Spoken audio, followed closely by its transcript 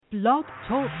Blog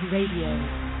Talk Radio.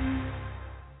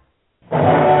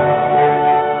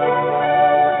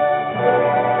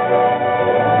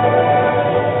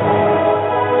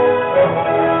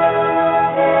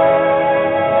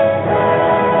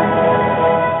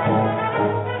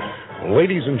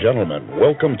 Ladies and gentlemen,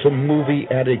 welcome to Movie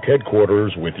Addict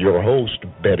Headquarters with your host,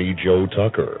 Betty Jo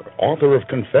Tucker, author of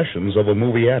Confessions of a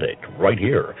Movie Addict, right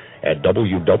here at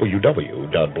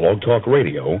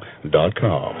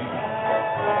www.blogtalkradio.com.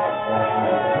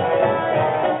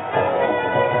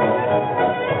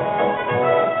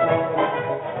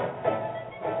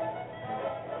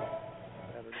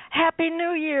 Happy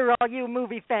New Year, all you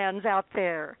movie fans out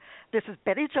there. This is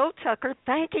Betty Jo Tucker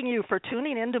thanking you for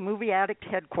tuning in to Movie Addict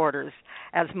Headquarters.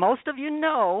 As most of you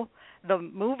know, the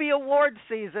movie award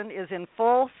season is in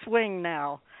full swing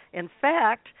now. In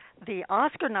fact, the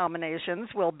Oscar nominations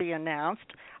will be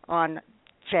announced on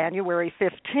January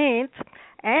 15th,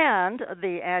 and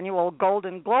the annual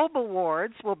Golden Globe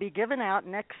Awards will be given out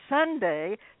next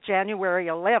Sunday, January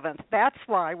 11th. That's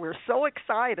why we're so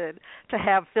excited to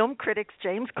have film critics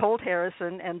James Colt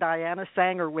Harrison and Diana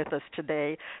Saenger with us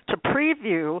today to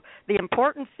preview the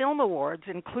important film awards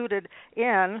included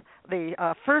in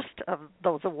the first of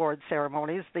those award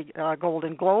ceremonies, the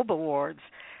Golden Globe Awards.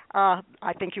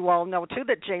 I think you all know, too,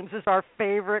 that James is our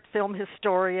favorite film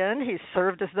historian. He's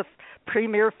served as the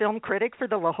premier film critic for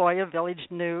the La Jolla Village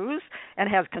News and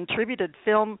has contributed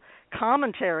film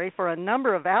commentary for a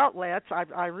number of outlets.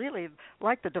 I really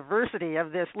like the diversity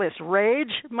of this list.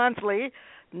 Rage Monthly,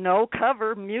 No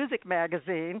Cover Music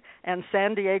Magazine, and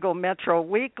San Diego Metro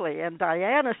Weekly. And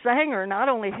Diana Saenger not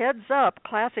only heads up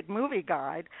Classic Movie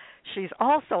Guide, she's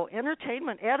also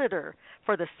entertainment editor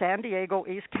for the San Diego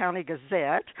East County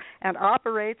Gazette and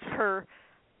operates her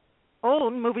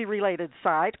own movie-related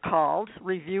site called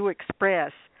Review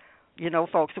Express. You know,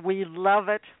 folks, we love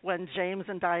it when James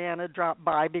and Diana drop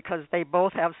by because they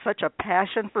both have such a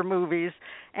passion for movies,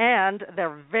 and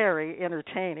they're very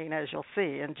entertaining, as you'll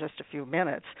see in just a few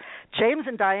minutes. James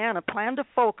and Diana plan to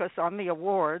focus on the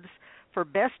awards for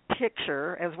Best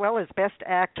Picture as well as Best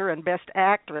Actor and Best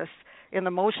Actress in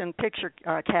the motion picture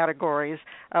categories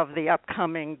of the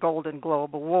upcoming Golden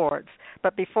Globe Awards.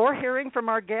 But before hearing from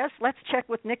our guests, let's check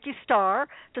with Nikki Starr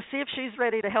to see if she's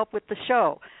ready to help with the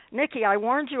show. Nikki, I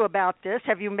warned you about this.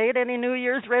 Have you made any New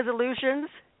Year's resolutions?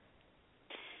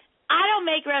 I don't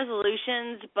make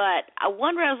resolutions, but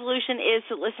one resolution is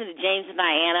to listen to James and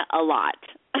Diana a lot.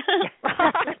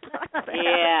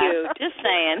 Yeah, just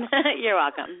saying. You're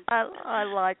welcome. I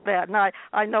like that, and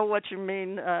I know what you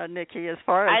mean, Nikki. As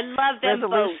far as I love them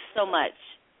both so much.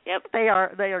 Yep, they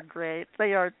are great.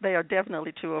 They are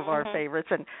definitely two of our favorites,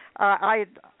 and I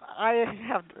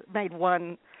have made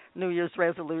one New Year's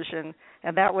resolution,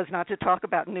 and that was not to talk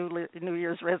about New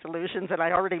Year's resolutions, and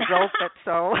I already broke it,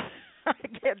 so.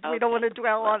 Again, we don't want to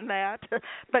dwell on that.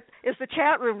 But is the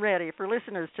chat room ready for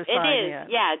listeners to sign in? It is,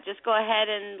 yeah. Just go ahead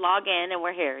and log in, and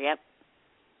we're here, yep.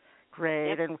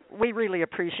 Great, and we really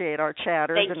appreciate our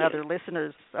chatters Thank and you. other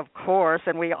listeners, of course,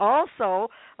 and we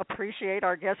also appreciate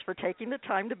our guests for taking the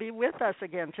time to be with us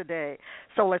again today.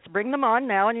 So let's bring them on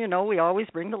now, and you know we always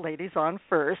bring the ladies on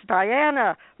first.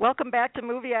 Diana, welcome back to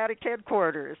Movie Addict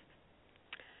Headquarters.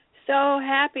 So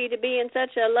happy to be in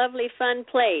such a lovely, fun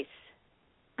place.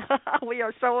 We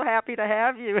are so happy to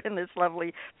have you in this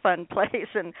lovely, fun place,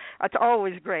 and it's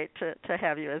always great to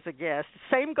have you as a guest.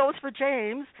 Same goes for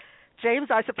James.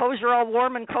 James, I suppose you're all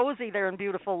warm and cozy there in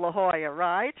beautiful La Jolla,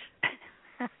 right?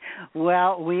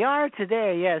 Well, we are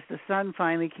today, yes. The sun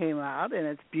finally came out, and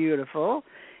it's beautiful.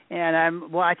 And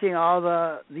I'm watching all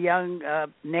the young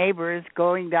neighbors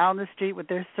going down the street with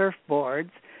their surfboards,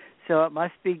 so it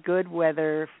must be good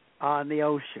weather on the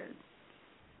ocean.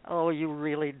 Oh, you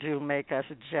really do make us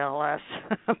jealous.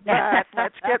 But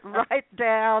let's get right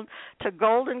down to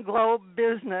Golden Globe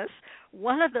business.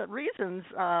 One of the reasons,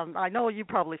 I know you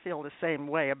probably feel the same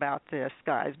way about this,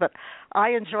 guys, but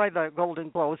I enjoy the Golden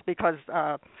Globes because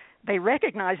they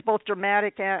recognize both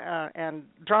dramatic and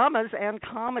dramas and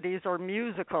comedies or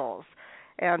musicals.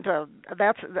 And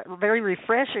that's very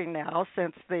refreshing now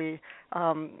since the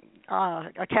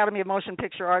Academy of Motion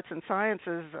Picture Arts and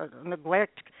Sciences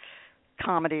neglect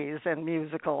comedies and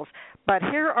musicals. But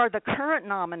here are the current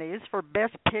nominees for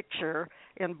Best Picture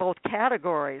in both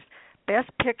categories.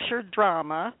 Best Picture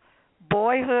Drama,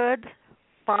 Boyhood,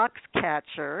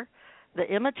 Foxcatcher, The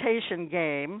Imitation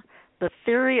Game, The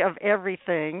Theory of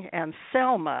Everything, and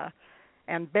Selma.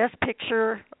 And Best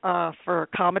Picture for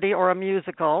Comedy or a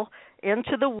Musical,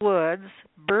 Into the Woods,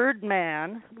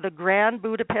 Birdman, The Grand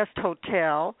Budapest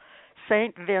Hotel,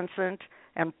 St. Vincent,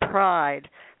 and Pride.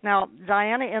 Now,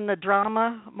 Diana, in the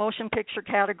drama motion picture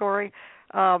category,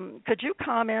 Could you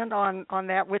comment on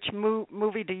that? Which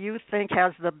movie do you think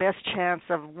has the best chance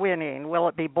of winning? Will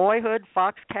it be Boyhood,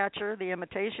 Foxcatcher, The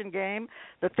Imitation Game,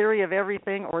 The Theory of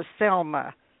Everything, or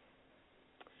Selma?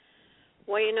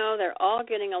 Well, they're all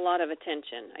getting a lot of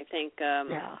attention. I think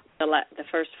the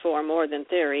first four more than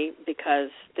Theory, because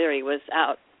Theory was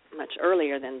out much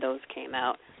earlier than those came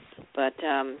out. But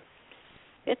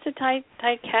it's a tight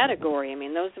category. I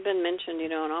mean, those have been mentioned,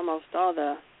 in almost all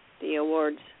the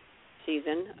awards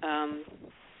season.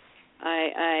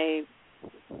 I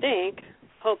think,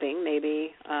 hoping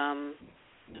maybe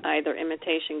either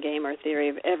Imitation Game or Theory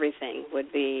of Everything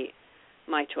would be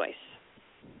my choice.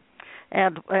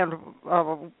 And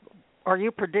are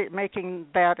you making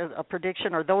that a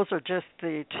prediction, or those are just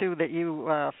the two that you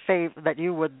that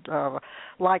you would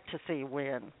like to see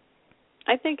win?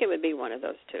 I think it would be one of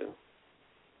those two.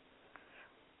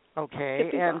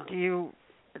 Okay, and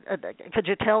could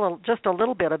you tell just a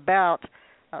little bit about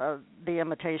The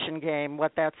Imitation Game,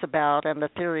 what that's about, and The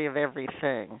Theory of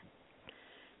Everything?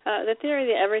 The Theory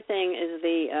of Everything is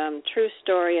the true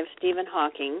story of Stephen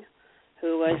Hawking,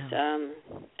 who was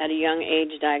at a young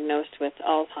age diagnosed with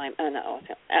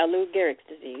Lou Gehrig's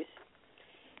disease,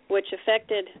 which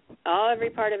affected every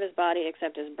part of his body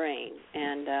except his brain.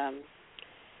 And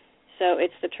so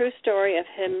it's the true story of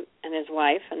him and his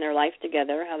wife and their life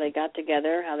together, how they got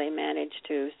together, how they managed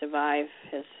to survive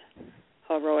his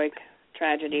heroic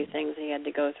tragedy, things he had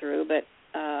to go through, but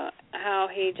how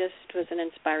he just was an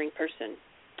inspiring person.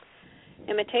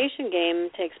 Imitation Game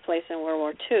takes place in World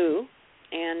War II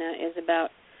and is about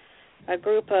a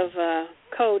group of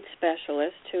code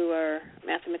specialists who are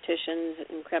mathematicians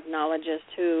and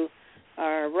cryptologists who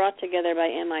are brought together by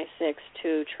MI6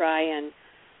 to try and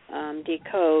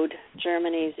decode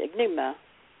Germany's Enigma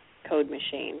code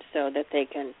machine so that they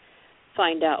can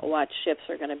find out what ships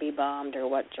are going to be bombed or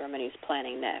what Germany's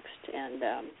planning next. And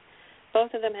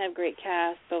both of them have great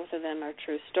cast. Both of them are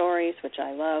true stories, which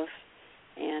I love,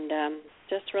 and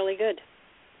just really good.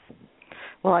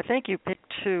 Well, I think you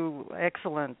picked two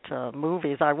excellent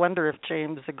movies. I wonder if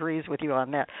James agrees with you on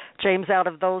that. James, out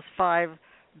of those 5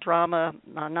 drama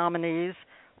nominees,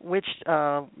 which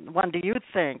one do you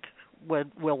think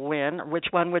will win? Which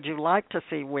one would you like to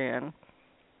see win?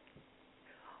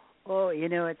 Oh,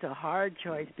 it's a hard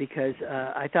choice because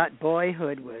I thought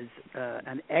Boyhood was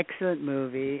an excellent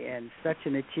movie and such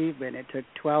an achievement. It took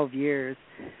 12 years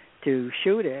to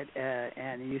shoot it,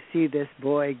 and you see this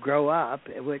boy grow up,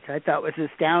 which I thought was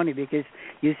astounding because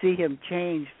you see him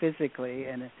change physically,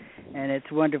 and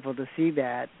it's wonderful to see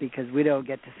that because we don't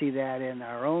get to see that in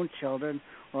our own children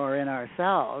or in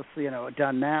ourselves,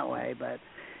 done that way. But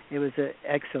it was an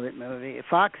excellent movie.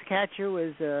 Foxcatcher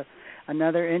was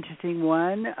another interesting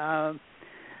one.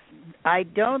 I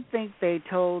don't think they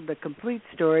told the complete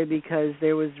story because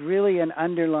there was really an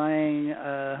underlying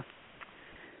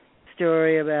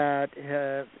story about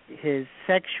his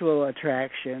sexual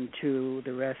attraction to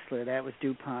the wrestler. That was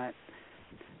DuPont,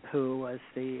 who was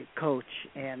the coach,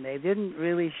 and they didn't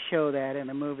really show that in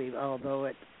the movie, although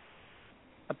it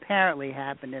apparently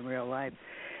happened in real life.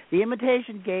 The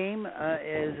Imitation Game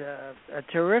is a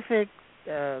terrific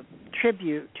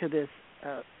tribute to this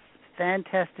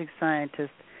fantastic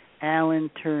scientist, Alan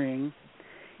Turing,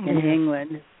 in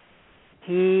England.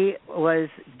 He was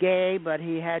gay, but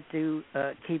he had to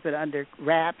keep it under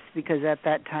wraps because at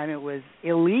that time it was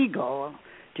illegal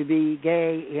to be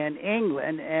gay in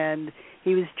England, and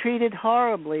he was treated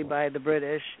horribly by the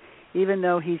British, even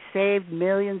though he saved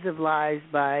millions of lives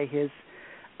by his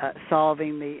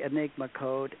solving the Enigma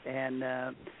code,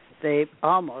 and they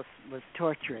almost was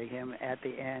torturing him at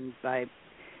the end by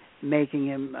making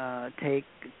him take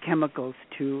chemicals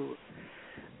to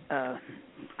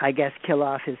kill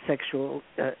off his sexual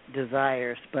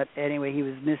desires. But anyway, he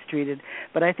was mistreated.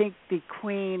 But I think the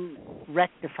Queen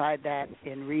rectified that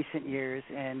in recent years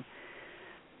and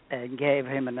gave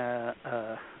him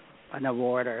an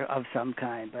award or of some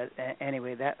kind. But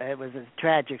anyway, it was a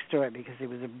tragic story because he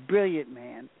was a brilliant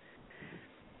man.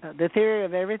 The Theory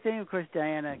of Everything, of course,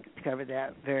 Diana covered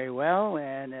that very well,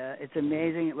 and it's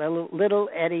amazing. Little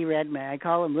Eddie Redmayne. I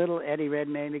call him Little Eddie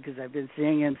Redmayne because I've been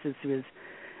seeing him since he was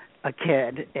a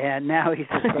kid, and now he's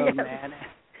a grown man.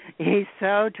 He's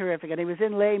so terrific, and he was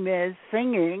in Les Mis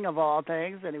singing, of all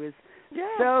things, and he was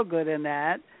so good in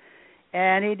that.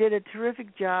 And he did a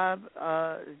terrific job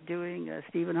doing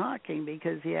Stephen Hawking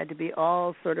because he had to be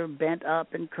all sort of bent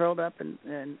up and curled up and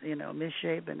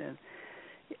misshapen. And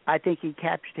I think he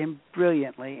captured him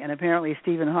brilliantly, and apparently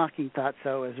Stephen Hawking thought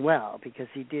so as well because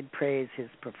he did praise his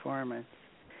performance.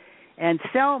 And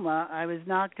Selma, I was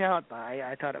knocked out by.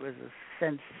 I thought it was a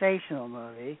sensational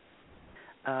movie.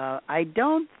 I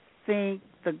don't think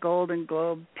the Golden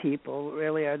Globe people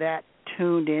really are that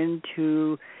tuned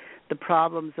into the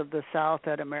problems of the South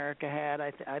that America had.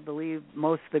 I believe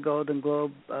most of the Golden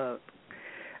Globe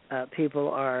people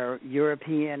are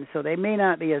European, so they may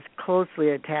not be as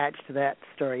closely attached to that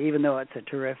story, even though it's a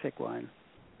terrific one.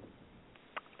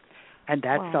 And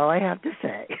that's all I have to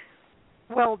say.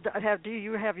 Well, do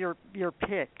you have your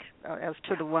pick as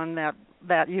to the one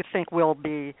that you think will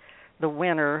be the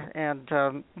winner and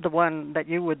the one that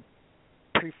you would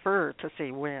prefer to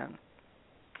see win?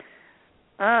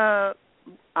 I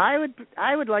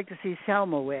would like to see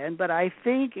Selma win, but I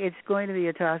think it's going to be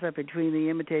a toss-up between The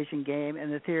Imitation Game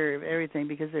and The Theory of Everything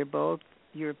because they're both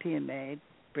European-made,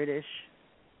 British.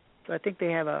 So I think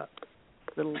they have a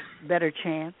little better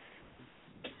chance.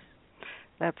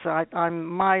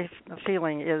 My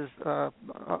feeling is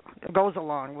goes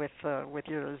along with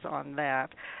yours on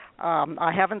that.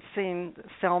 I haven't seen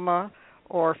Selma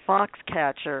or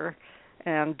Foxcatcher,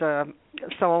 and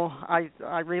so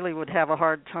I really would have a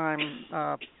hard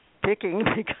time picking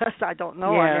because I don't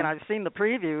know. Yeah. I mean, I've seen the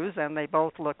previews, and they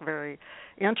both look very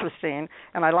interesting.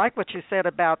 And I like what you said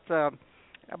about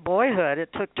Boyhood. It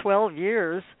took 12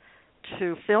 years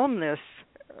to film this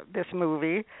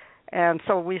movie. And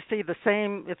so we see the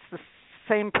same. It's the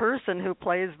same person who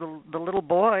plays the little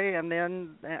boy, and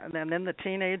then the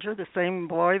teenager, the same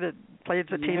boy that plays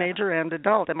the teenager and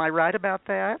adult. Am I right about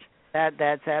that?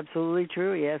 That's absolutely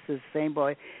true. Yes, it's the same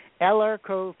boy. Eller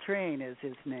Coltrane is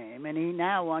his name, and he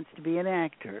now wants to be an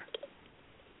actor.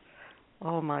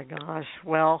 Oh my gosh!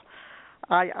 Well,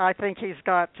 I think he's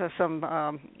got some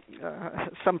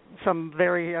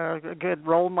very good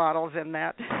role models in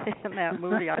that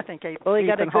movie. I think he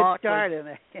got a good start in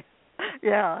it.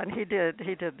 Yeah, and he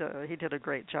did a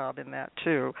great job in that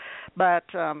too. But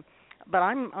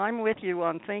I'm with you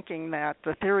on thinking that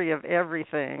The Theory of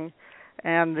Everything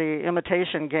and The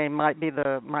Imitation Game might be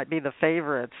the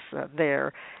favorites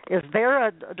there. Is there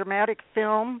a dramatic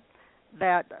film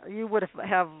that you would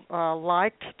have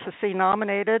liked to see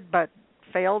nominated but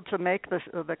failed to make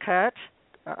the cut,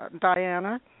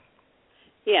 Diana?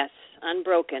 Yes,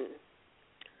 Unbroken.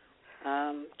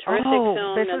 Terrific film,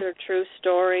 another true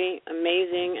story,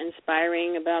 amazing,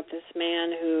 inspiring about this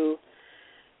man who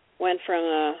went from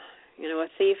a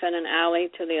thief in an alley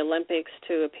to the Olympics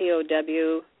to a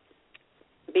POW,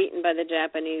 beaten by the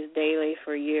Japanese daily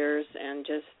for years, and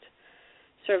just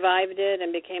survived it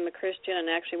and became a Christian and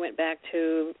actually went back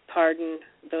to pardon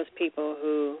those people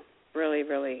who really,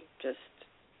 really just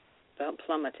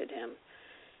plummeted him.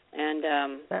 And,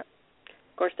 of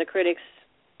course, the critics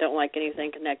don't like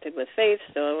anything connected with faith,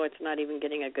 so it's not even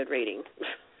getting a good rating.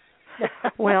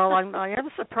 Well, I am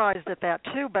surprised at that,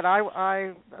 too, but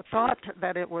I thought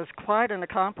that it was quite an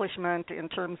accomplishment in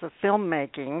terms of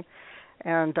filmmaking,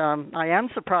 and I am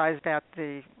surprised at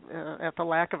the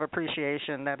lack of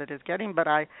appreciation that it is getting, but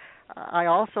I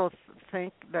also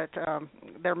think that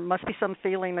there must be some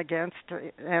feeling against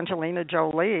Angelina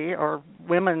Jolie or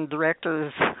women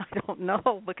directors. I don't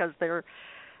know, because they're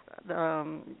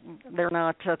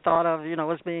not thought of,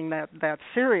 as being that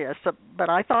serious. But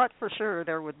I thought for sure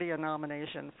there would be a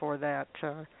nomination for that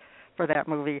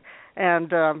movie,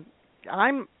 and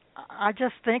I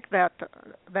just think that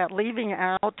leaving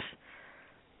out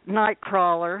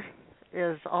Nightcrawler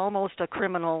is almost a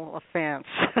criminal offense.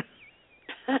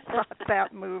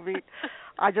 That movie,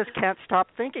 I just can't stop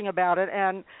thinking about it.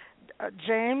 And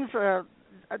James,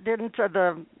 didn't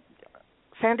the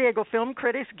San Diego Film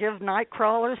Critics give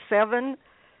Nightcrawler 7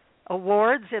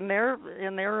 awards in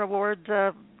their award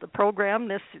the program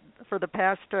for the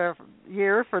past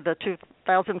year for the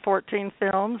 2014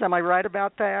 films? Am I right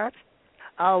about that?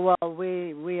 Oh, well,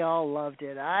 we all loved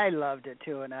it. I loved it,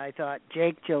 too, and I thought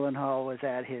Jake Gyllenhaal was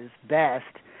at his best.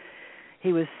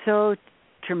 He was so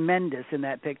tremendous in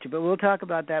that picture, but we'll talk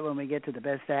about that when we get to the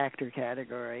Best Actor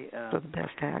category. For the Best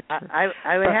Actor.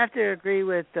 I would have to agree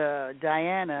with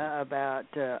Diana about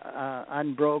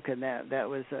Unbroken. That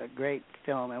was a great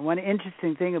film. And one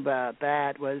interesting thing about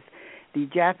that was the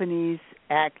Japanese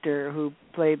actor who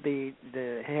played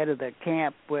the head of the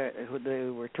camp who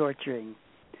they were torturing,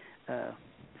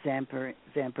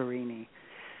 Zamperini,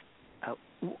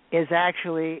 is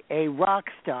actually a rock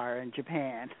star in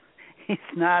Japan. He's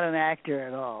not an actor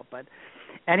at all,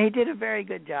 and he did a very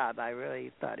good job. I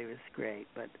really thought he was great.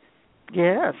 But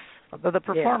yes, the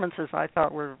performances I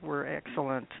thought were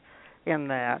excellent in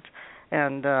that.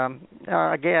 And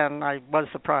again, I was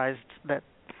surprised that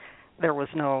there was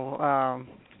no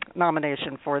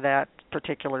nomination for that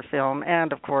particular film,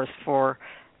 and of course for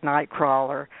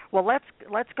Nightcrawler. Well,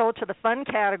 let's go to the fun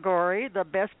category, the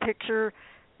Best Picture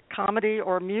comedy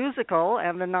or musical,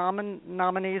 and the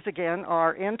nominees again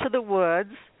are Into the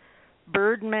Woods,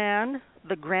 Birdman,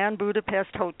 The Grand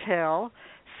Budapest Hotel,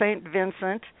 St.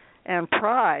 Vincent, and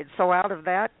Pride. So out of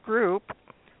that group,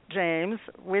 James,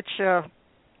 which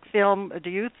film do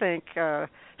you think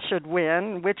should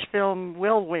win? Which film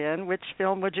will win? Which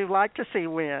film would you like to see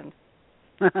win?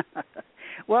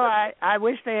 Well, I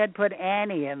wish they had put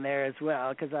Annie in there as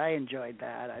well, because I enjoyed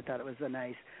that. I thought it was a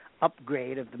nice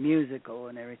upgrade of the musical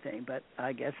and everything, but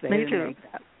I guess they didn't make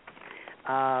that.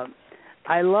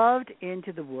 I loved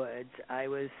Into the Woods. I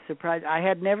was surprised. I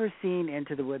had never seen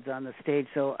Into the Woods on the stage,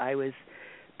 so I was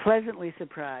pleasantly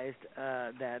surprised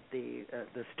that the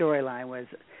storyline was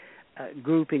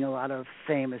grouping a lot of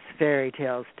famous fairy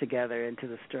tales together into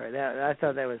the story. I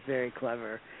thought that was very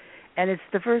clever. And it's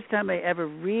the first time I ever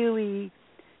really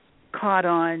caught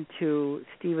on to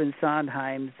Stephen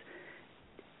Sondheim's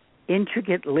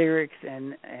intricate lyrics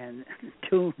and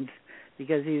tunes,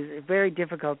 because he's very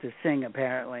difficult to sing,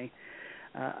 apparently.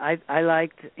 I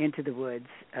liked Into the Woods.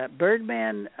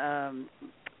 Birdman,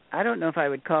 I don't know if I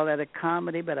would call that a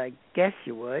comedy, but I guess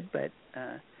you would. But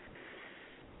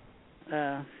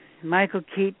Michael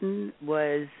Keaton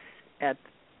was at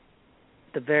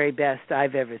the very best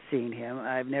I've ever seen him.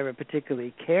 I've never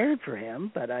particularly cared for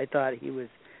him, but I thought he was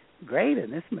great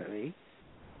in this movie.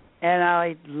 And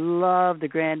I love the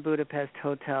Grand Budapest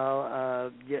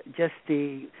Hotel. Just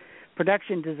the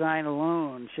production design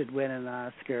alone should win an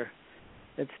Oscar.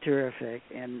 It's terrific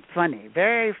and funny,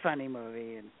 very funny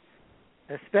movie, and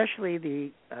especially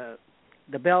the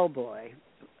bellboy.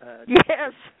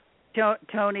 Yes,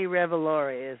 Tony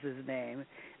Revolori is his name.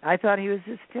 I thought he was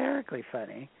hysterically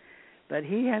funny, but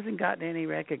he hasn't gotten any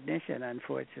recognition,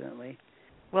 unfortunately.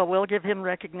 Well, we'll give him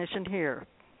recognition here.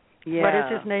 Yeah. What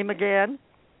is his name again?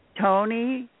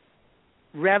 Tony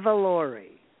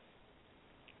Revolori.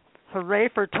 Hooray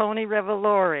for Tony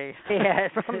Revolori.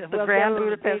 Yes. From the Grand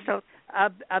Budapest Hotel.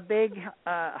 A big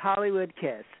Hollywood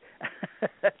kiss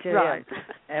to right. him.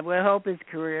 And we'll hope his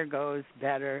career goes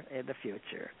better in the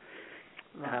future.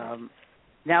 Right.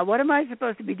 Now, what am I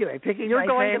supposed to be doing? Picking You're my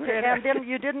going favorite? to, and then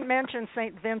you didn't mention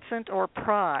St. Vincent or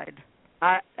Pride.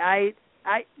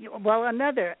 Well,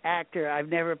 another actor I've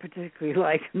never particularly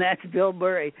liked, and that's Bill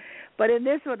Murray. But in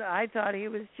this one, I thought he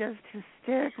was just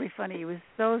hysterically funny. He was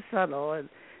so subtle and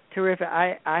terrific.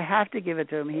 I have to give it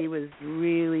to him. He was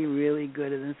really, really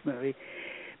good in this movie.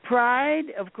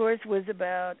 Pride, of course, was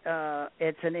about,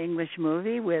 it's an English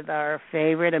movie with our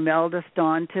favorite Imelda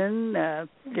Staunton,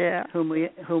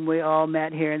 whom we all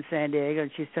met here in San Diego.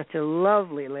 And she's such a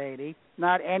lovely lady,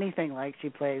 not anything like she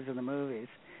plays in the movies.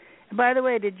 And by the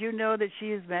way, did you know that she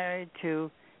is married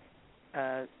to,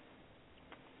 what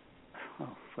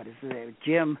is his name?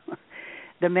 Jim,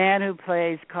 the man who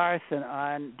plays Carson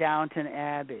on Downton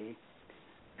Abbey.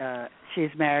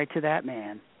 She's married to that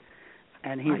man.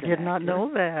 And he's I did not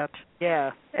know that. Yeah.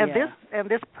 And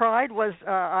this Pride was,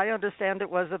 I understand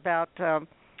it was about it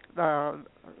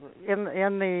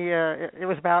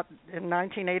was about in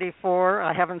 1984.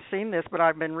 I haven't seen this, but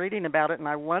I've been reading about it, and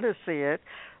I want to see it,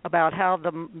 about how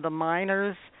the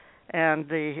miners and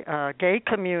the gay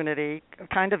community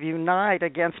kind of unite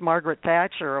against Margaret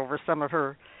Thatcher over some of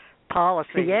her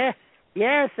policies.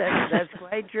 Yes, that's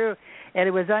quite true. And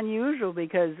it was unusual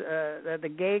because the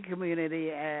gay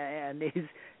community and these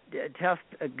tough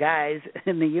guys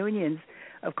in the unions,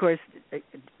 of course,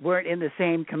 weren't in the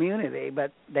same community,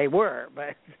 but they were.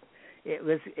 But it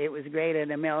was great,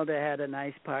 and Imelda had a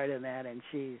nice part in that, and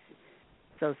she's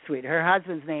so sweet. Her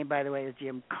husband's name, by the way, is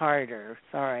Jim Carter.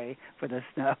 Sorry for the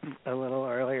snub a little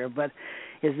earlier, but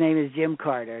his name is Jim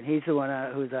Carter, and he's the one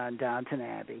who's on Downton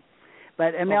Abbey.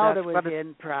 But Imelda was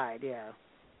in Pride, yeah.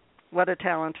 What a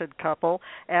talented couple.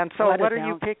 And so what are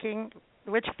you picking?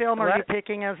 Which film are you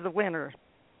picking as the winner?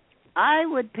 I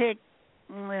would pick,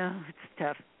 well, it's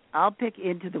tough. I'll pick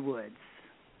Into the Woods.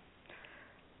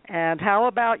 And how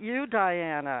about you,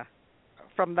 Diana?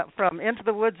 From Into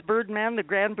the Woods, Birdman, The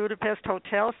Grand Budapest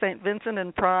Hotel, St. Vincent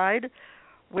and Pride,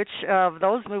 which of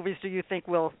those movies do you think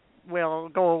will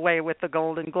go away with the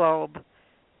Golden Globe?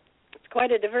 It's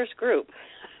quite a diverse group.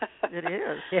 It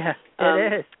is. Yeah,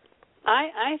 it is.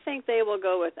 I think they will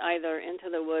go with either Into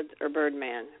the Woods or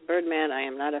Birdman. Birdman I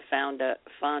am not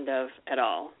fond of at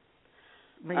all.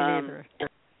 Me neither.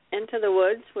 Into the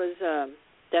Woods was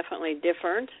definitely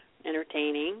different,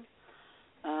 entertaining.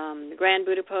 The Grand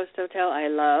Budapest Hotel I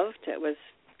loved. It was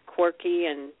quirky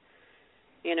and,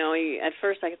 at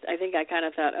first I think I kind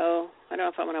of thought, I don't know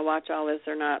if I'm going to watch all this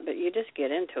or not, but you just get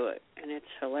into it, and it's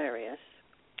hilarious.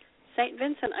 St.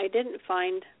 Vincent I didn't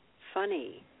find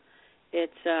funny.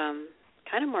 It's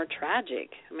kind of more tragic.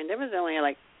 I mean, there was only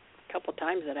like a couple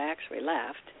times that I actually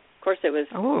laughed. Of course, it was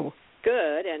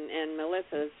good, and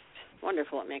Melissa's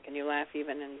wonderful at making you laugh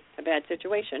even in a bad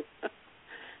situation.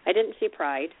 I didn't see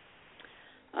Pride.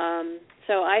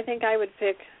 So I think I would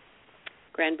pick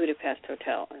Grand Budapest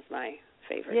Hotel as my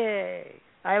favorite. Yay.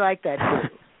 I like that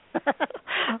too.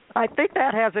 I think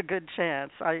that has a good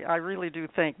chance. I really do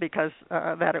think because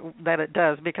that it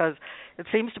does, because it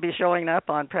seems to be showing up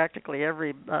on practically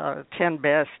every 10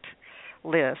 best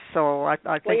list. So I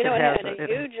think it has. It had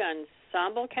a huge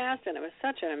ensemble cast, and it was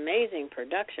such an amazing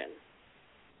production.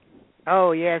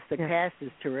 Oh yes, the cast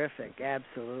is terrific.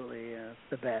 Absolutely,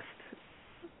 the best.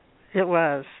 It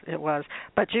was.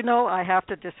 But I have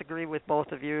to disagree with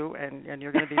both of you, and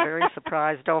you're going to be very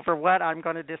surprised over what I'm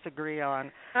going to disagree on.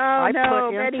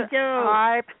 Betty Jo.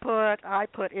 I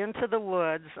put Into the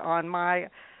Woods on my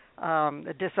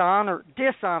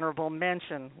dishonorable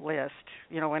mention list.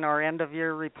 In our end of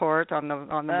year report on the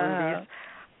movies.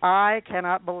 I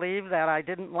cannot believe that I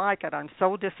didn't like it. I'm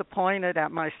so disappointed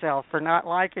at myself for not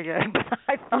liking it.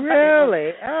 I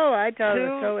thought it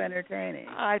was so entertaining.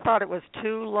 I thought it was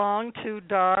too long, too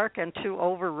dark, and too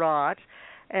overwrought.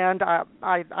 And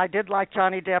I did like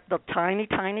Johnny Depp the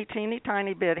teeny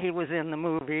tiny bit he was in the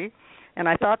movie. And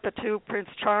I thought the two Prince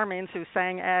Charmings who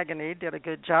sang Agony did a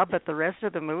good job, but the rest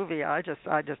of the movie I just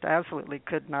absolutely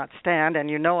could not stand.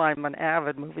 And I'm an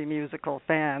avid movie musical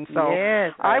fan, so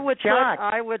yes, I would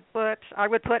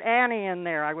put Annie in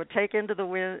there. I would take Into the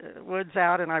Woods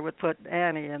out, and I would put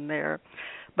Annie in there.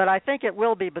 But I think it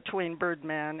will be between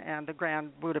Birdman and the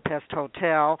Grand Budapest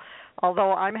Hotel,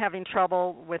 although I'm having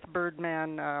trouble with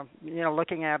Birdman,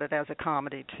 looking at it as a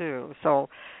comedy too. So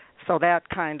that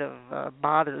kind of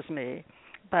bothers me.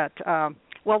 But,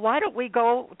 why don't we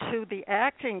go to the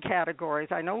acting categories?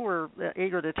 I know we're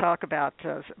eager to talk about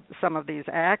some of these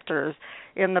actors.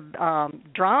 In the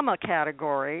drama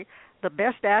category, the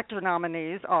Best Actor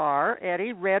nominees are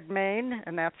Eddie Redmayne,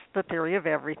 and that's The Theory of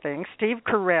Everything, Steve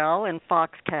Carell in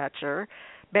Foxcatcher,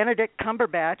 Benedict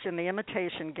Cumberbatch in The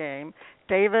Imitation Game,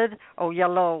 David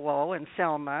Oyelowo in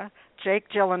Selma, Jake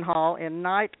Gyllenhaal in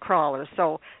Nightcrawler.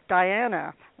 So,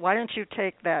 Diana, why don't you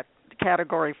take that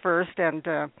category first and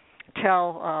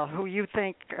tell who you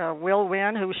think will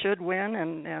win, who should win,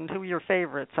 and who your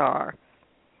favorites are.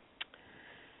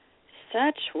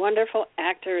 Such wonderful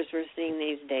actors we're seeing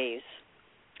these days.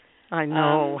 I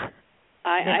know.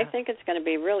 I think it's going to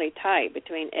be really tight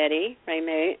between Eddie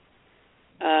Redmayne,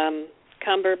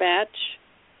 Cumberbatch,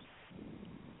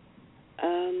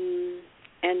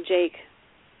 and Jake.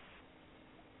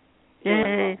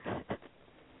 Yay.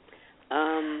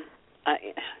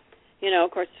 Of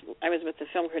course, I was with the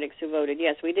film critics who voted.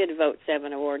 Yes, we did vote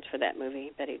 7 awards for that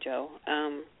movie, Betty Jo.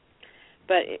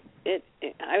 But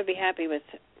I would be happy with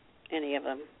any of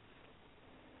them.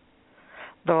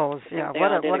 Those, yeah.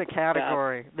 What a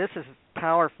category! Job. This is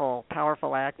powerful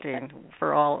acting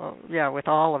for all. Yeah, with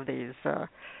all of these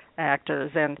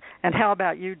actors. And how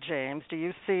about you, James? Do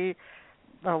you see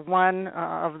one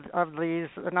of these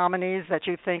nominees that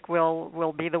you think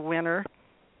will be the winner?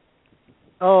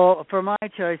 Oh, for my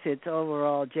choice, it's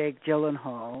overall Jake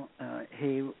Gyllenhaal.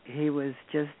 He was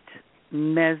just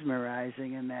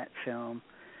mesmerizing in that film.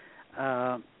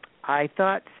 I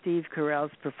thought Steve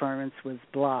Carell's performance was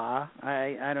blah.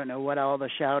 I don't know what all the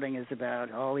shouting is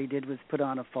about. All he did was put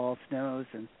on a false nose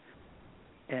and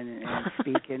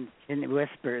speak in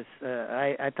whispers.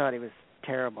 I thought he was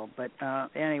terrible. But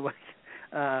anyways,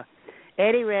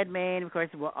 Eddie Redmayne, of course,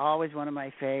 was always one of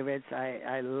my favorites.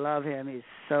 I love him. He's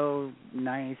so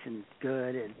nice and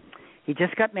good. And he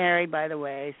just got married, by the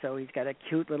way, so he's got a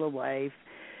cute little wife.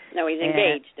 No, he's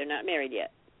engaged. They're not married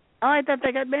yet. Oh, I thought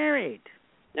they got married.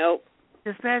 Nope.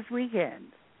 This past weekend.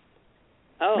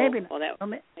 Oh, maybe not.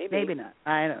 Well, maybe not.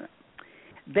 I don't know.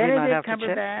 Benedict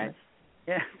Cumberbatch.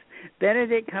 Yes,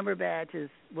 Benedict Cumberbatch is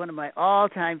one of my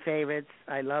all-time favorites.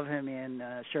 I love him in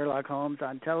Sherlock Holmes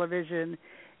on television,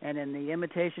 and in The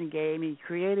Imitation Game, he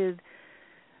created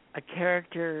a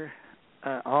character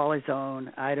all his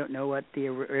own. I don't know what the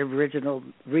original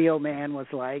real man was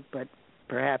like, but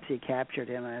perhaps he captured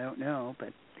him. I don't know, but.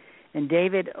 And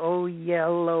David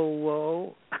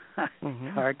Oyelowo,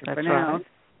 it's hard to pronounce.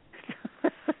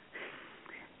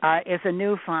 Right. It's a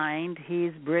new find.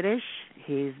 He's British,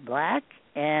 he's black,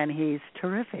 and he's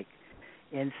terrific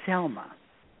in Selma.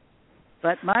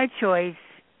 But my choice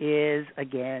is,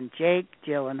 again, Jake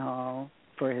Gyllenhaal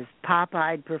for his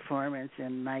pop-eyed performance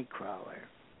in Nightcrawler.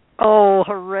 Oh,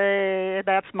 hooray.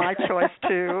 That's my choice,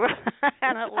 too.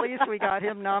 And at least we got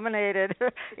him nominated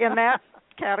in that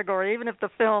category, even if the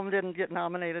film didn't get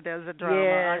nominated as a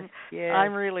drama. Yes.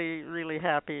 I'm really, really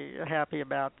happy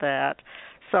about that.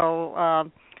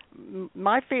 So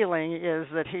my feeling is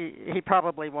that he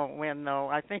probably won't win, though.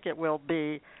 I think it will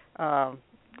be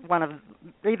one of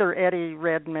either Eddie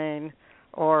Redmayne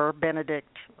or Benedict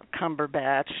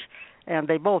Cumberbatch, and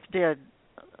they both did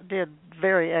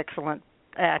very excellent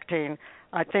acting.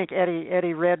 I think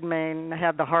Eddie Redmayne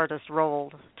had the hardest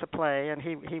role to play, and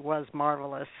he was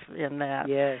marvelous in that.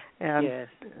 Yes. And, yes.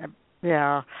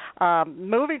 Yeah.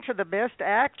 Moving to the Best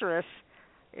Actress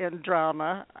in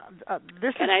Drama.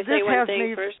 Can I say one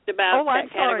thing first about that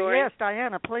category? Sorry. Yes,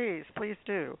 Diana, please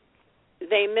do.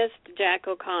 They missed Jack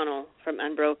O'Connell from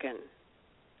Unbroken.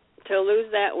 To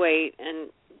lose that weight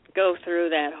and go through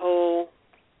that whole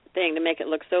thing to make it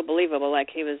look so believable, like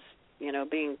he was,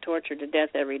 being tortured to death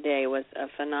every day, was a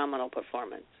phenomenal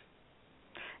performance.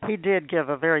 He did give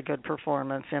a very good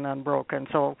performance in Unbroken,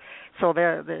 so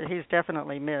there he's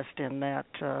definitely missed in that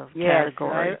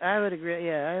category. Yes, I would agree.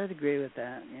 Yeah, I would agree with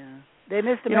that. Yeah, they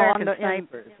missed American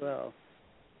Sniper as well.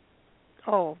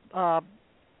 Oh,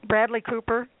 Bradley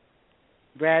Cooper.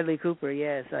 Bradley Cooper,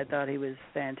 yes, I thought he was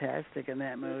fantastic in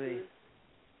that movie. Mm-hmm.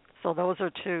 So those are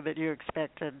two that you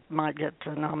expected might get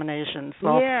nominations.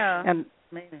 Yeah, and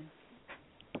maybe.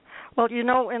 Well,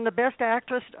 in the Best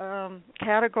Actress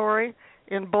category,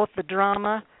 in both the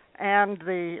drama and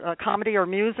the comedy or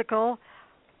musical,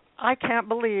 I can't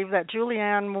believe that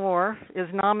Julianne Moore is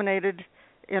nominated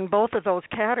in both of those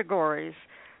categories.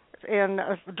 In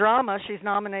drama, she's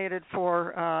nominated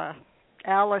for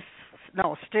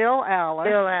Still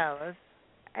Alice.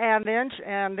 And then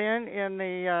in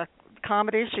the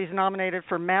comedy, she's nominated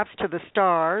for Maps to the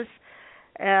Stars.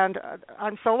 And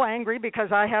I'm so angry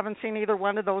because I haven't seen either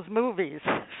one of those movies.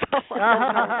 So I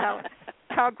don't know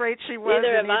how great she was.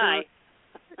 Neither have I.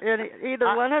 In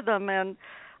either one of them,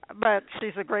 but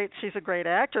she's a great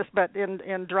actress. But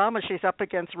in drama, she's up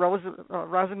against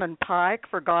Rosamund Pike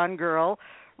for Gone Girl,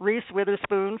 Reese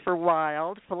Witherspoon for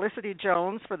Wild, Felicity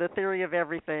Jones for The Theory of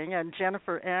Everything, and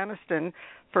Jennifer Aniston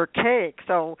for Cake.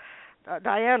 So,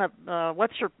 Diana,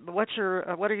 what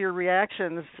are your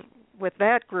reactions with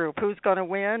that group? Who's going to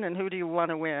win, and who do you want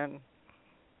to win?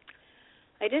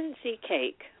 I didn't see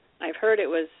Cake. I've heard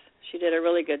she did a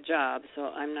really good job, so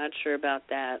I'm not sure about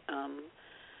that.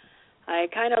 I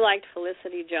kind of liked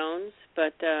Felicity Jones,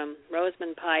 but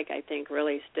Rosamund Pike, I think,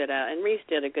 really stood out. And Reese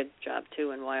did a good job,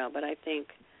 too, in Wild, but I think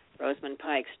Rosamund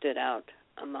Pike stood out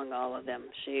among all of them.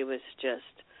 She was just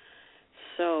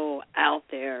so out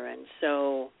there and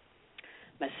so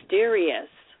mysterious.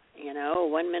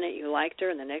 1 minute you liked her,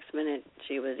 and the next minute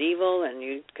she was evil, and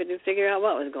you couldn't figure out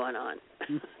what was going on.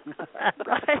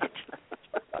 Right.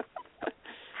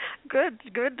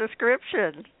 Good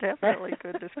description. Definitely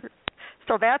good description.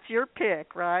 So that's your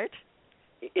pick, right?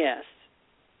 Yes.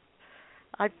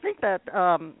 I think that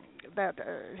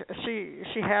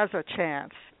she has a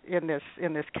chance in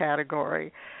this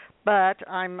category, but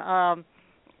I'm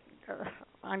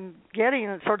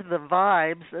getting sort of the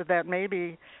vibes that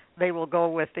maybe they will go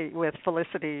with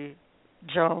Felicity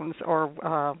Jones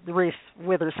or Reese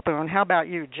Witherspoon. How about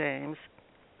you, James?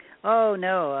 Oh,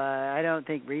 no, I don't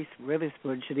think Reese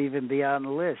Witherspoon should even be on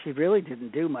the list. She really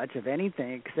didn't do much of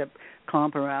anything except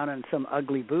clomp around in some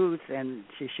ugly boots, and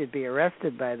she should be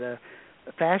arrested by the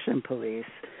fashion police.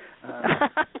 But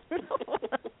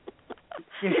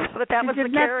that was the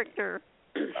character.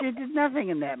 She did nothing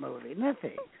in that movie,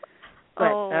 nothing.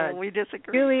 But, we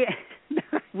disagree.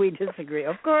 We disagree.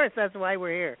 Of course, that's why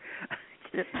we're here.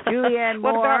 Julianne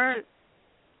Moore.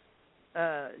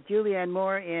 Julianne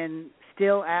Moore in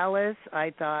Still Alice,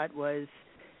 I thought, was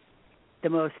the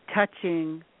most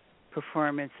touching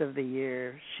performance of the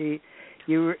year.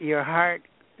 Your heart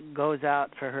goes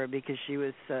out for her because she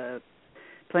was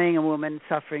playing a woman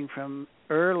suffering from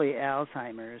early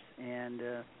Alzheimer's, and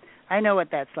I know what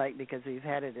that's like because we've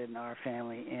had it in our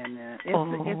family, and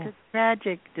it's a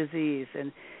tragic disease.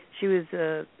 And she was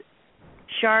a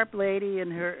sharp lady in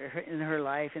her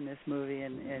life in this movie,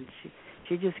 and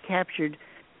she just captured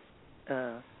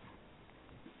the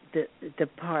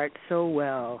part so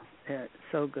well,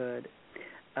 so good.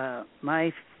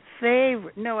 My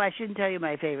favorite, no, I shouldn't tell you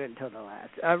my favorite until the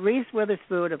last. Reese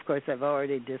Witherspoon, of course, I've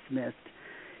already dismissed.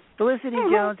 Felicity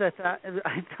Jones,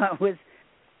 I thought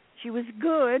she was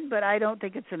good, but I don't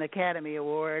think it's an Academy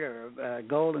Award or a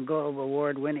Golden Globe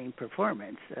Award-winning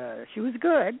performance. She was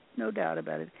good, no doubt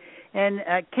about it. And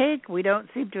Cake, we don't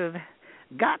seem to have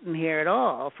gotten here at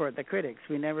all for the critics.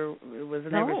 It was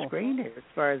never screened here, as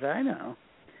far as I know.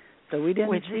 So we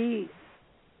didn't see.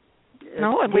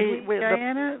 No, and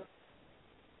Diana.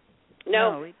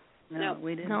 No. No,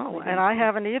 we didn't. No, and I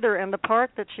haven't either. And the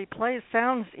part that she plays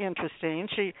sounds interesting.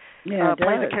 She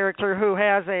plays a character who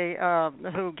has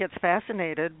who gets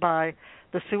fascinated by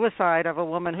the suicide of a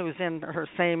woman who's in her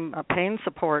same pain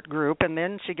support group, and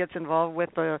then she gets involved with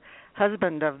the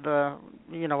husband of the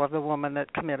woman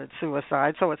that committed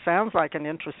suicide. So it sounds like an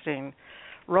interesting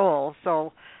role.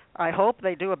 So I hope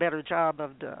they do a better job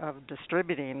of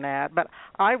distributing that. But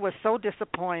I was so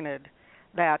disappointed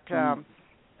that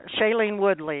Shailene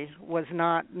Woodley was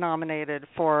not nominated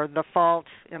for The Fault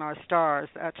in Our Stars.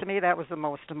 To me, that was the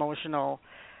most emotional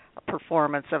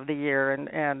performance of the year,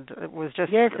 and it was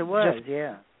just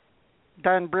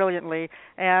done brilliantly.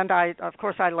 And I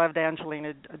loved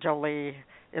Angelina Jolie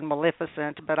in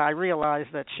Maleficent, but I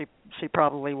realized that she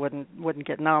probably wouldn't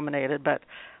get nominated, but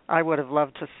I would have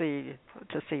loved to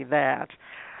see that.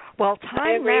 Well,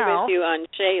 I agree with you on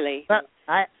Shailene. But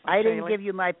I didn't give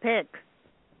you my pick.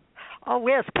 Oh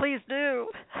yes, please do.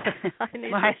 I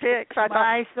need my picks.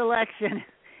 My selection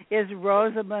is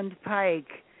Rosamund Pike.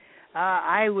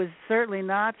 I was certainly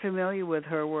not familiar with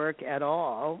her work at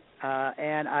all,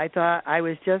 and I thought I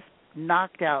was just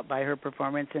knocked out by her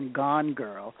performance in Gone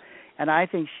Girl, and I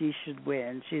think she should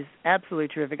win. She's absolutely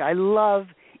terrific. I love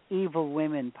evil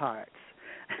women parts.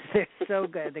 They're so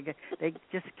good. They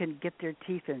just can get their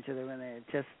teeth into them, and they're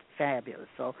just fabulous.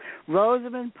 So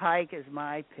Rosamund Pike is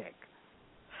my pick.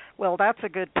 Well, that's a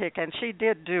good pick, and she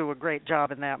did do a great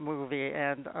job in that movie,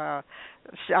 and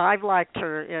I've liked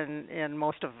her in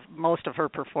most of her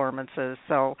performances.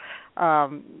 So I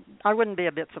wouldn't be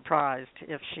a bit surprised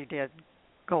if she did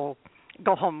go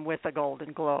home with a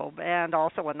Golden Globe and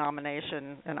also an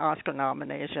Oscar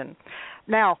nomination.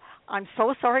 Now, I'm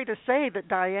so sorry to say that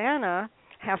Diana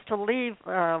has to leave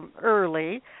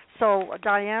early. So,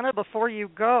 Diana, before you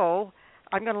go,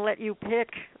 I'm going to let you pick.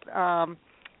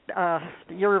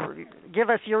 Give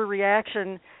us your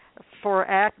reaction for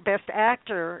Best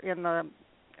Actor in the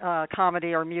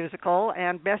comedy or musical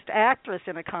and Best Actress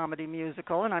in a comedy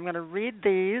musical, and I'm going to read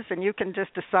these, and you can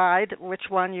just decide which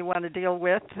one you want to deal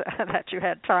with that you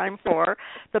had time for.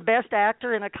 The Best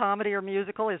Actor in a comedy or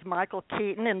musical is Michael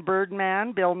Keaton in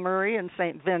Birdman, Bill Murray in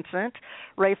St. Vincent,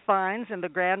 Ralph Fiennes in the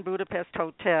Grand Budapest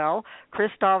Hotel,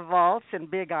 Christoph Waltz in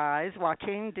Big Eyes,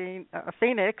 Joaquin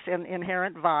Phoenix in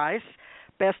Inherent Vice.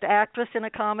 Best Actress in a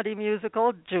Comedy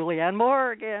Musical, Julianne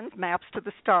Moore again, Maps to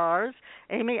the Stars,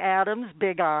 Amy Adams,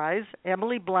 Big Eyes,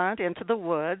 Emily Blunt, Into the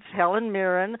Woods, Helen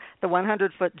Mirren, The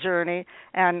 100-Foot Journey,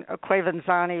 and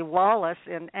Quevenzshane Wallis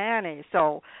in Annie.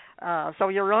 So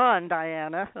you're on,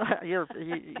 Diana.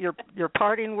 your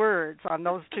parting words on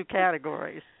those two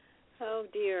categories. Oh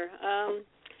dear.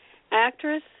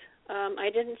 Actress,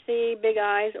 I didn't see Big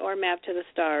Eyes or Map to the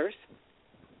Stars.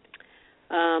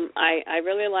 I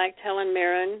really liked Helen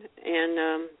Mirren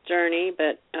in Journey,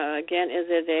 but again, is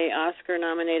it a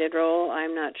Oscar-nominated role?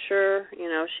 I'm not sure.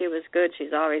 She was good.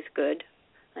 She's always good.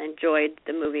 I enjoyed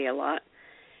the movie a lot.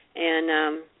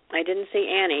 And I didn't see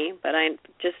Annie, but I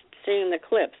just seeing the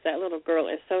clips. That little girl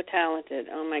is so talented.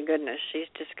 Oh, my goodness. She's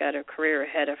just got a career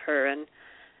ahead of her, and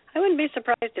I wouldn't be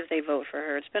surprised if they vote for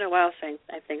her. It's been a while, since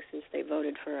they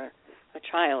voted for a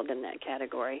child in that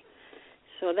category.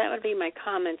 So that would be my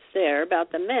comments there.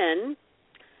 About the men,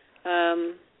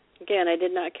 again, I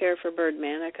did not care for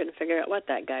Birdman. I couldn't figure out what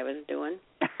that guy was doing.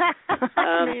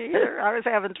 Me either. I was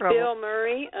having trouble. Bill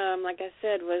Murray, like I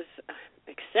said, was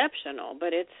exceptional,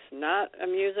 but it's not a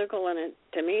musical, and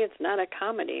to me it's not a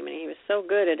comedy. I mean, he was so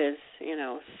good at his,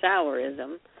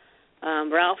 sourism.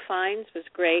 Ralph Fiennes was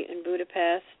great in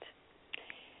Budapest.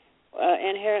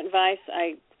 Inherent Vice,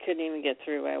 I couldn't even get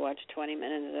through. I watched 20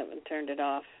 minutes of it and turned it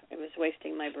off. It was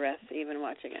wasting my breath even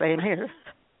watching it. Same here.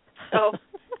 So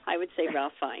I would say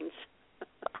Ralph Fiennes.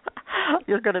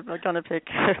 You're gonna pick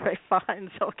Ralph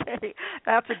Fiennes, okay?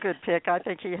 That's a good pick. I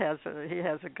think he has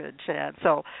a good chance.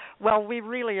 So, well, we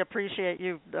really appreciate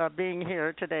you being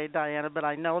here today, Diana. But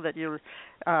I know that you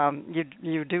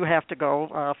do have to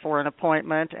go for an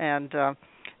appointment, and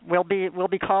we'll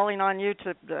be calling on you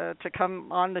to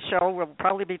come on the show. We'll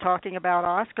probably be talking about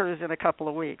Oscars in a couple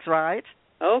of weeks, right?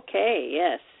 Okay.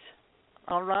 Yes.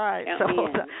 All right.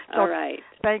 All right.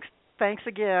 Thanks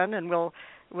again, and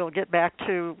we'll get back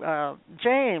to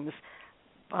James.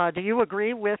 Do you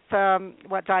agree with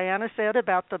what Diana said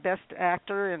about the Best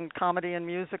Actor in Comedy and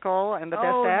Musical and the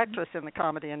Best Actress in the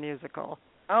Comedy and Musical?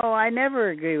 Oh, I never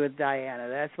agree with Diana.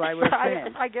 That's why we're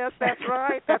friends. I guess that's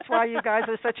right. That's why you guys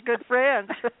are such good friends.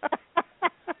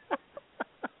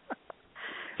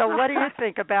 So, what do you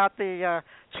think about the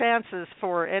chances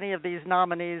for any of these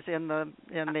nominees in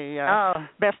the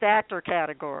Best Actor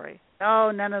category?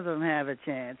 Oh, none of them have a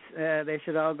chance. They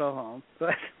should all go home.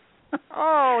 But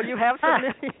Oh, you have some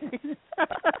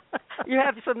you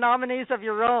have some nominees of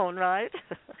your own, right?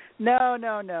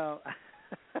 No.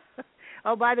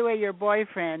 Oh, by the way, your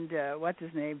boyfriend, what's his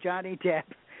name, Johnny Depp,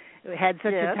 had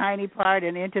such a tiny part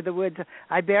in Into the Woods.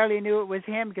 I barely knew it was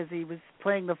him because he was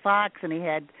playing the fox and he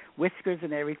had whiskers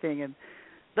and everything. And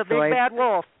the big bad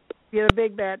wolf. Yeah,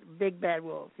 the big bad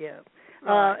wolf. Yeah.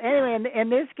 Anyway, in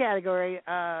this category,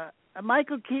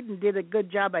 Michael Keaton did a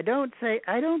good job. I don't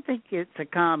think it's a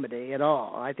comedy at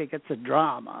all. I think it's a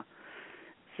drama.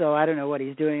 So I don't know what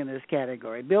he's doing in this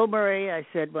category. Bill Murray, I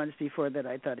said once before that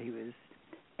I thought he was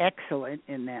excellent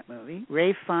in that movie.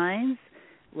 Ralph Fiennes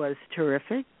was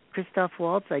terrific. Christoph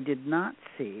Waltz I did not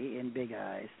see in Big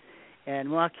Eyes.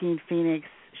 And Joaquin Phoenix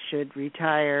should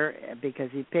retire because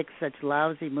he picks such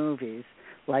lousy movies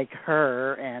like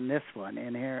Her and this one,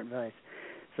 Inherent Vice.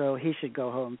 So he should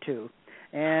go home too.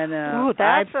 And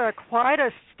that's quite a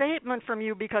statement from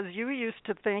you because you used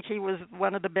to think he was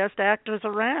one of the best actors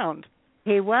around.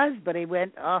 He was, but he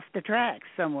went off the tracks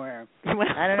somewhere.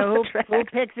 I don't know who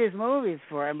picks his movies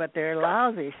for him, but they're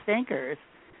lousy stinkers.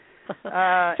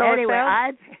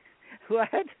 Anyway, what?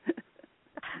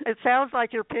 It sounds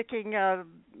like you're picking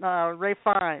Ralph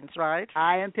Fiennes, right?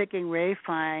 I am picking Ralph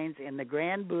Fiennes in the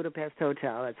Grand Budapest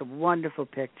Hotel. It's a wonderful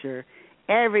picture.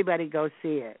 Everybody go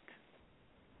see it.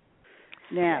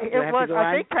 Now,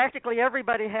 I think practically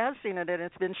everybody has seen it, and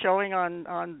it's been showing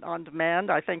on demand,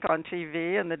 I think on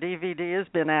TV, and the DVD has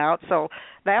been out. So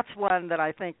that's one that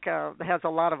I think has a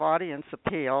lot of audience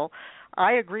appeal.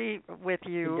 I agree with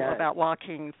you about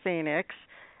Joaquin Phoenix,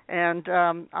 and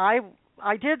I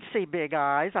did see Big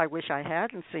Eyes. I wish I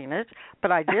hadn't seen it,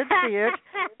 but I did see it.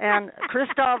 And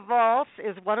Christoph Waltz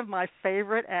is one of my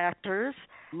favorite actors.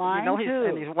 Mine too.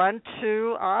 And he's won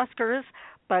 2 Oscars.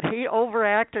 But he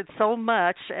overacted so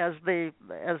much as the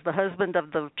husband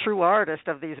of the true artist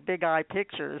of these Big Eye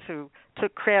pictures, who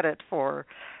took credit for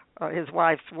his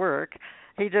wife's work.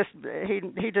 He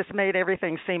just made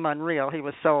everything seem unreal. He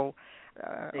was so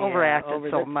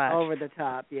overacted so much, over the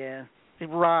top. Yeah.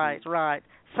 Right.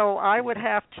 So I would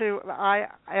have to.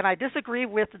 I disagree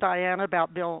with Diana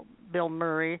about Bill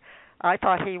Murray. I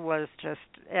thought he was just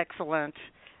excellent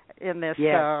in this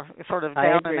sort of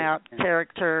down-and-out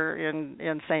character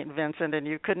in St. Vincent, and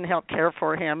you couldn't help care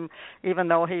for him, even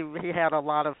though he had a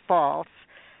lot of faults.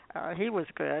 He was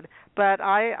good. But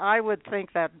I would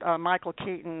think that Michael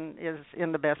Keaton is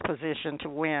in the best position to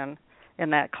win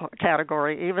in that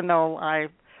category, even though I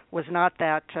was not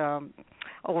that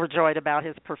overjoyed about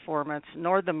his performance,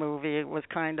 nor the movie. It was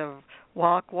kind of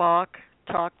walk,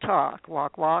 talk,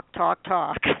 walk,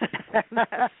 talk.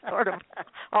 That's sort of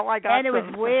all I got. And it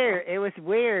was weird. It was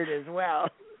weird as well.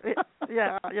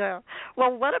 Yeah.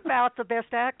 Well, what about the best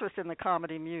actress in the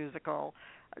comedy musical?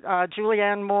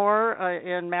 Julianne Moore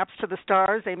in Maps to the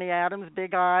Stars, Amy Adams,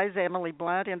 Big Eyes, Emily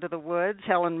Blunt, Into the Woods,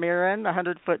 Helen Mirren, A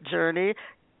 100-Foot Journey,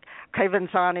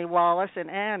 Quevenzshane, Wallis, and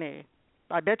Annie.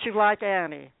 I bet you like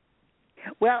Annie.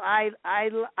 Well,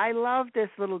 I love this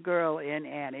little girl in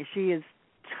Annie. She is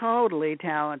totally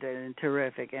talented and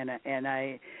terrific, and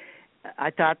I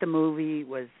thought the movie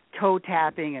was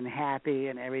toe-tapping and happy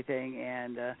and everything,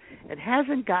 and it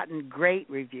hasn't gotten great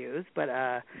reviews, but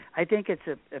I think it's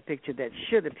a picture that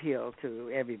should appeal to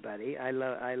everybody. I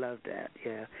love that,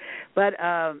 yeah. But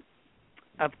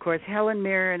of course, Helen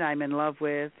Mirren, I'm in love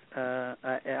with.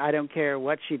 I don't care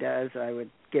what she does. I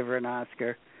would give her an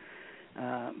Oscar.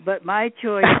 But my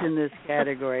choice in this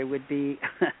category would be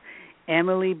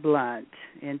Emily Blunt,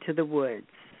 Into the Woods.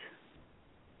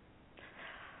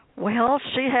 Well,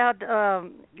 she had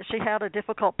a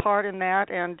difficult part in that,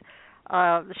 and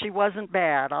she wasn't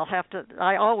bad.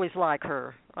 I always like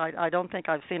her. I don't think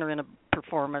I've seen her in a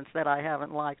performance that I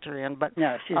haven't liked her in, but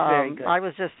no, she's very good. I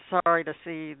was just sorry to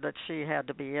see that she had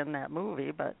to be in that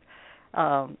movie. But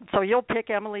so you'll pick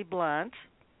Emily Blunt.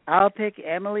 I'll pick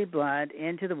Emily Blunt,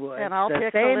 Into the Woods. And I'll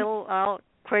pick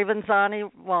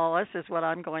Quevenzshane Wallis is what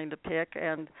I'm going to pick,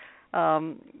 and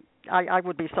I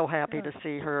would be so happy to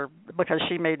see her because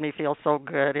she made me feel so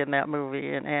good in that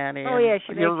movie in Annie. Oh, yeah,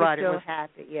 she made you right, so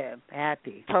happy. Yeah,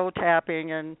 happy.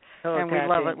 Toe-tapping, and we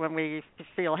love it when we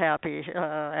feel happy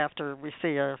after we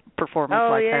see a performance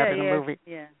that in a movie.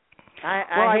 Yeah.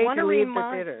 I hate to leave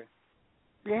the theater.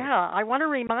 Yeah, I want to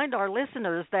remind our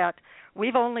listeners that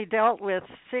we've only dealt with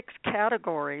 6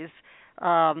 categories,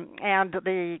 and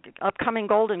the upcoming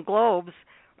Golden Globes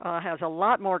has a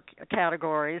lot more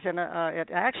categories, and it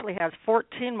actually has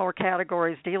 14 more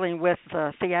categories dealing with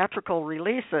theatrical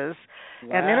releases,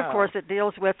 and then of course it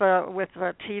deals with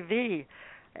TV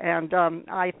And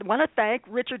I want to thank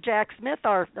Richard Jack Smith,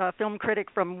 our film critic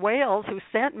from Wales, who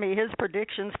sent me his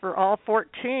predictions for all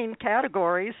 14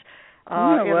 categories in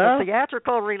the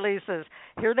theatrical releases.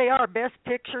 Here they are: Best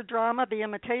Picture Drama, The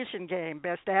Imitation Game;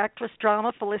 Best Actress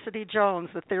Drama, Felicity Jones,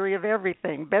 The Theory of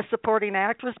Everything; Best Supporting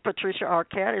Actress, Patricia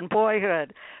Arquette in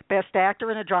Boyhood; Best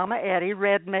Actor in a Drama, Eddie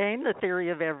Redmayne, The Theory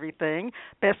of Everything;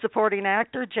 Best Supporting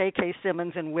Actor, J.K.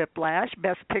 Simmons in Whiplash;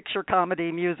 Best Picture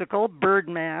Comedy Musical,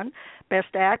 Birdman;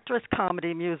 Best Actress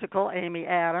Comedy Musical, Amy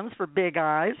Adams for Big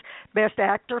Eyes; Best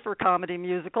Actor for Comedy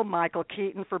Musical, Michael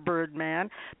Keaton for Birdman;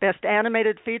 Best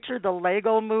Animated Feature, The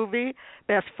Lego Movie;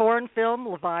 Best Foreign Film,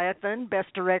 Leviathan;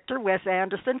 Best Director, Wes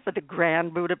Anderson for The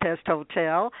Grand Budapest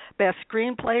Hotel; Best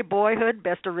Screenplay, Boyhood;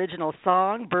 Best Original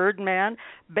Song, Birdman;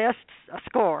 Best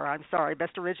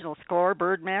Original Score,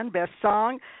 Birdman; Best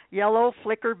Song, Yellow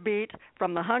Flicker Beat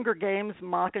from The Hunger Games,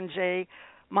 Mockingjay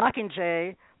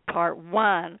Part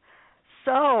 1.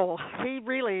 So he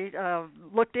really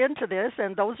looked into this,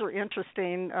 and those are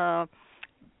interesting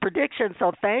predictions.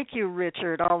 So thank you,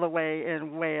 Richard, all the way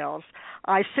in Wales.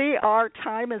 I see our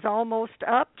time is almost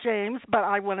up, James, but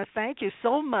I want to thank you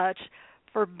so much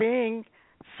for being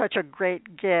such a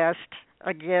great guest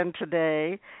again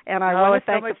today. And I want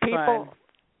to thank the people.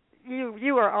 Fun.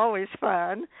 You are always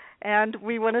fun, and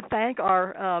we want to thank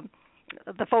our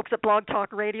the folks at Blog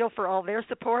Talk Radio for all their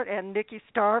support, and Nikki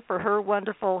Starr for her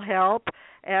wonderful help,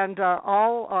 and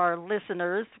all our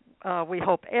listeners. We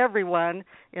hope everyone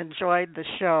enjoyed the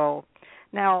show.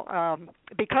 Now,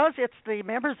 because it's the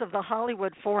members of the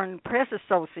Hollywood Foreign Press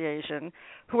Association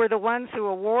who are the ones who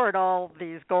award all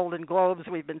these Golden Globes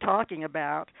we've been talking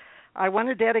about, I want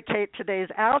to dedicate today's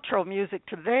outro music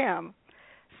to them.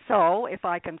 So, if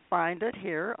I can find it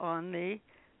here on the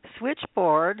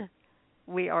switchboard,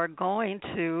 we are going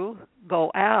to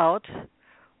go out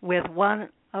with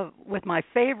with my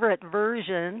favorite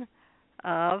version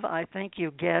of, I think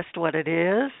you guessed what it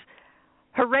is,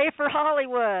 Hooray for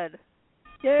Hollywood!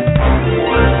 Yay!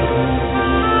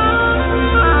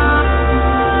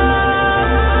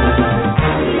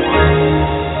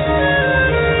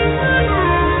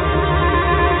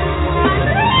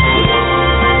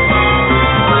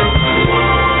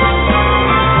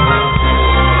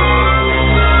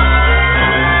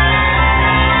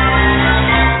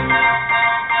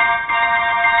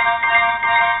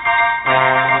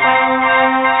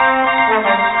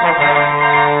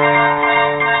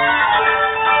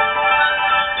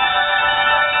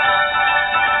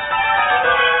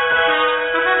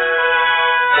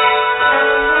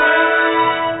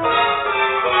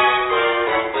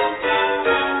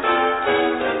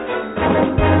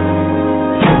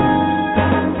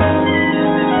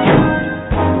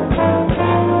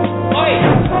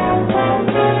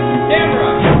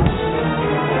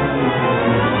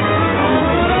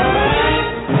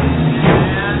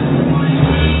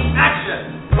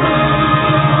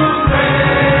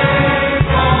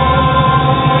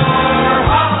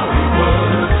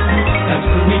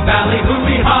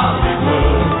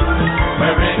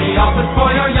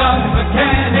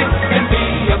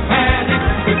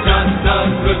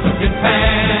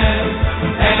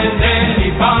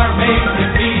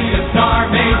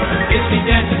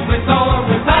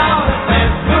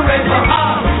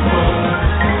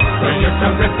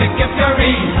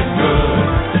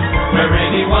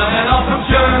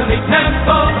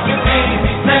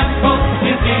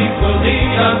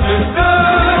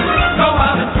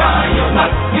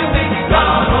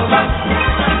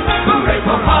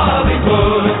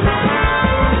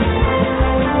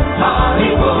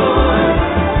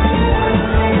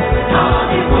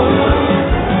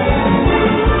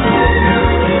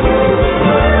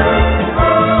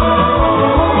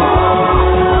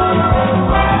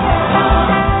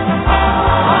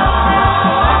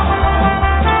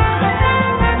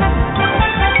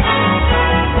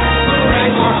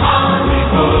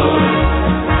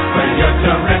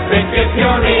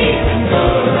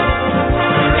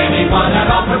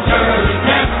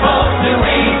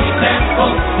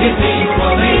 Is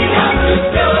equally